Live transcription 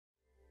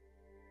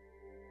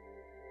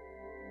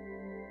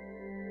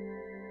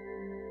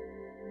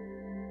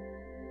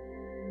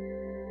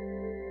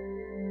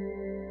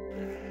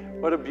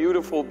What a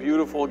beautiful,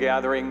 beautiful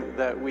gathering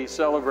that we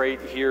celebrate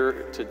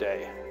here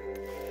today.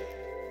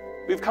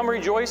 We've come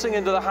rejoicing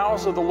into the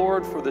house of the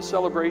Lord for the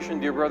celebration,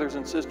 dear brothers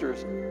and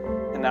sisters.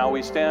 And now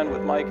we stand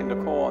with Mike and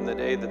Nicole on the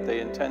day that they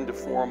intend to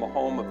form a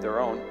home of their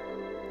own.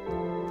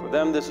 For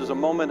them, this is a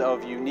moment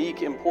of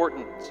unique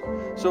importance.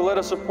 So let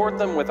us support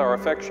them with our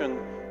affection,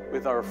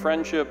 with our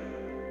friendship,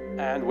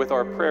 and with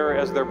our prayer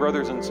as their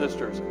brothers and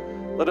sisters.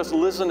 Let us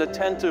listen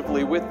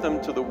attentively with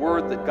them to the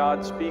word that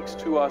God speaks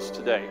to us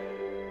today.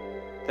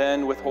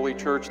 Then, with Holy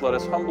Church, let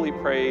us humbly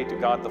pray to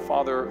God the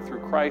Father through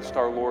Christ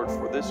our Lord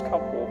for this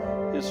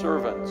couple, his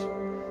servants,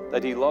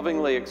 that he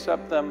lovingly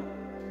accept them,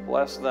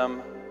 bless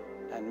them,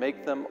 and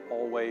make them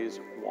always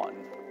one.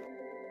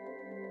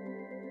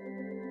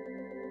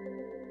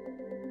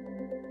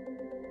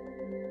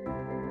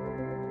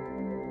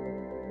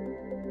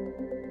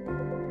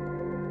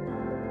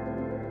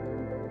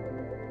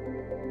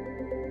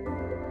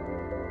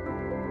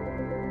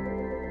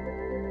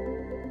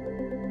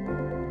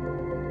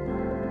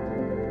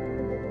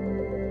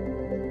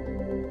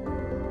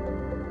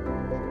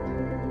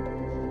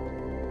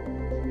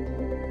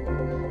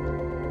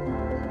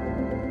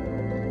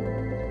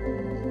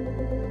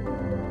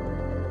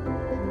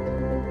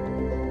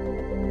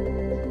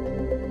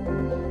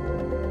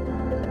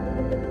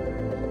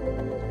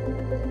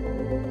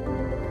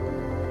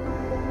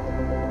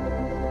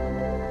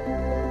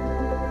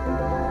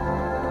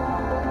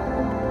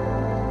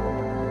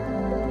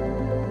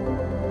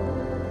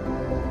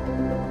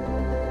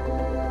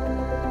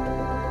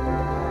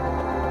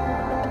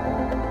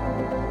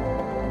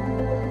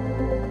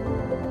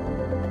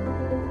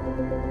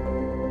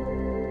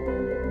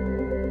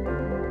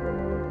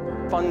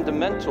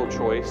 Fundamental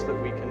choice that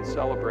we can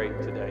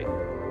celebrate today.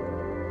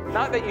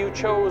 Not that you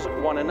chose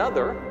one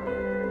another,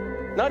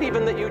 not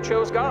even that you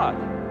chose God,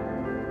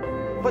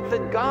 but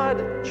that God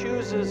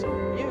chooses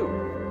you.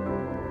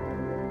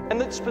 And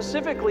that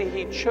specifically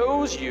He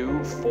chose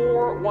you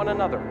for one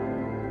another,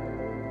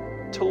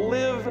 to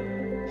live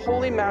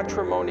holy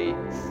matrimony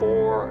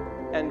for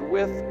and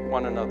with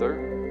one another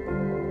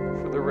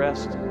for the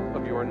rest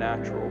of your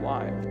natural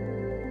life.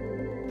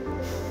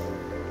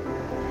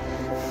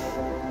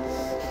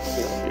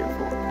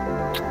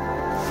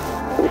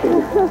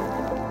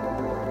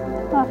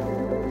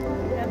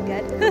 I'm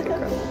good. You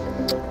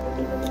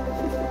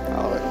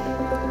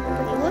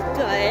look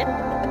good.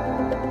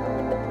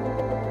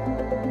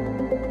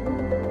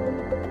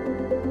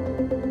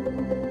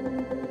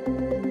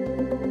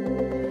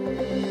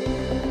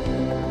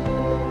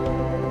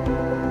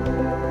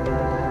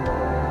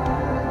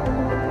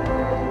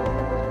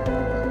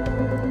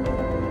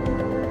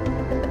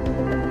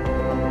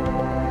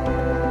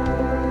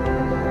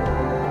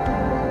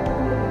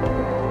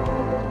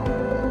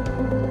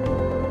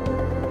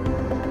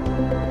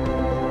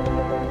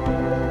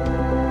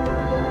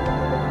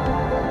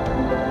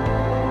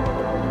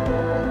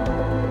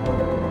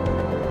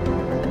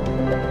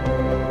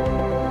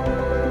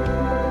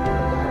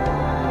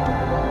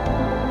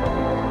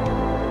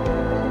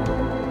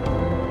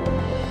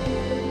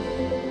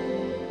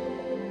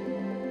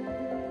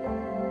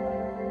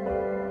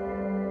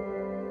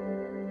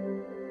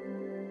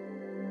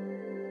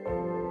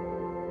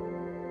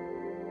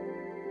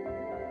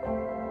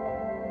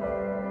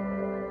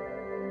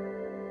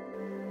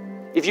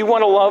 If you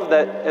want a love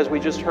that, as we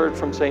just heard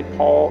from St.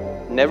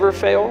 Paul, never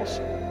fails,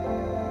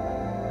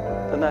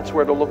 then that's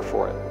where to look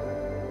for it.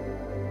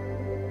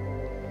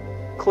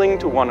 Cling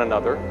to one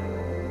another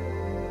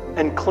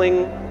and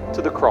cling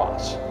to the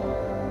cross.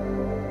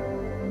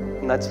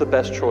 And that's the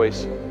best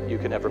choice you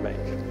can ever make.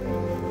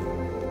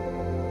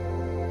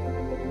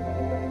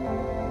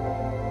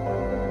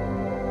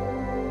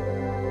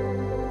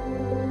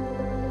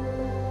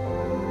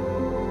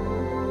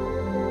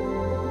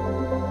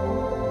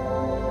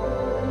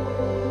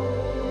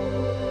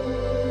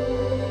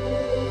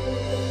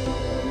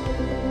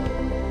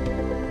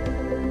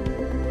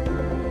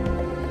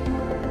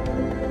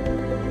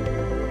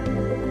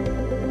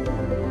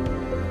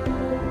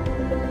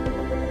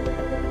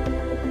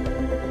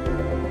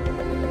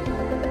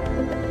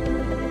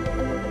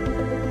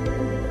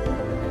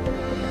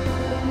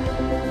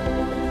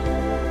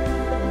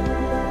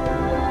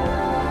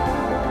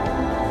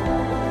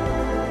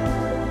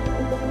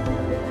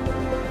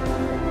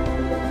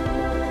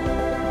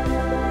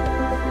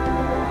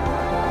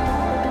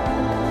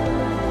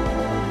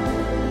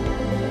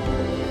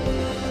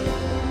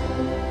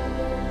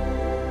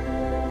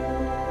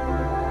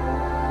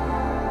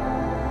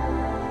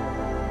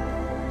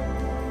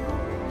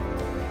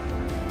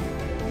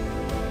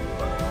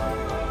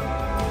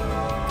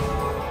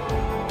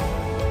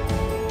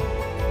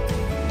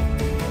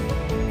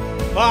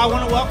 Well, I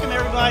want to welcome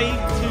everybody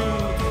to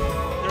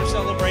their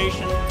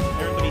celebration,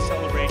 everybody's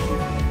celebration,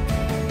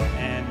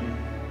 and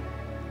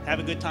have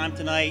a good time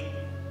tonight.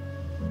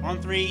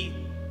 On three,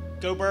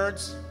 go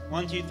Birds.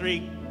 1, 2,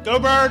 3, go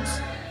Birds!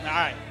 All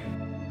right.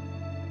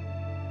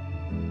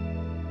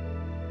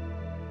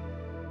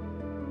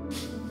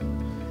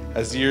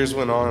 As the years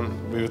went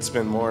on, we would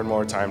spend more and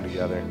more time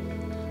together.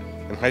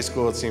 In high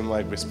school, it seemed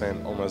like we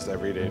spent almost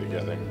every day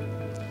together.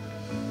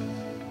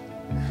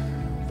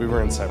 We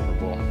were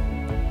inseparable.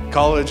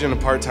 College and a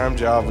part-time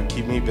job would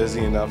keep me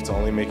busy enough to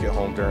only make it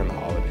home during the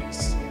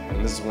holidays.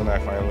 And this is when I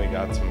finally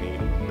got to meet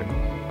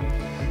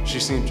Nicole. She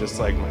seemed just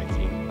like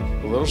Mikey,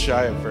 a little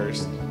shy at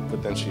first,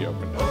 but then she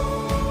opened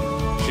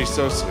up. She's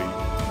so sweet.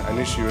 I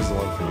knew she was the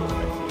one for you,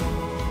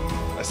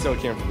 Mikey. I still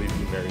can't believe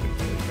you married a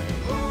big man.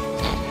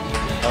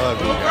 I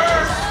love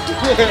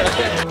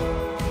you guys.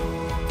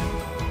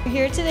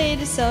 We're here today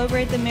to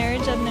celebrate the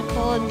marriage of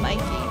Nicole and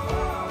Mikey.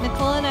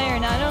 Nicole and I are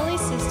not only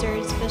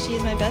sisters, but she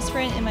is my best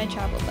friend and my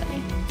travel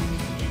buddy.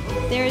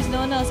 There is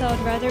no one else I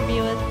would rather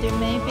be with through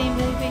many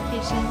family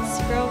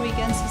vacations, girl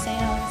weekends to St.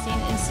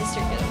 Augustine, and sister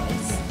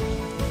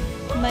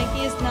getaways.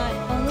 Mikey is not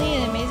only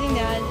an amazing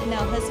dad and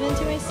now husband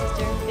to my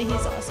sister, but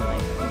he's also my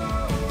friend.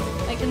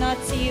 I could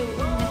not see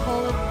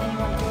Nicole with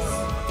anyone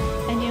else.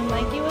 I knew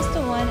Mikey was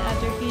the one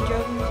after he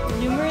drove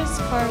numerous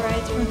car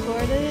rides from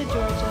Florida to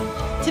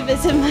Georgia to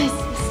visit my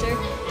sister.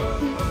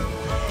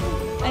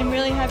 I'm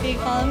really happy to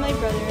call him my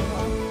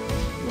brother-in-law.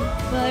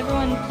 Will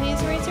everyone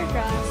please raise your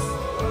glass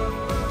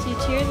to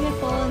cheers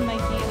Nicole and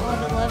Mikey all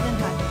the love and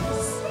happiness.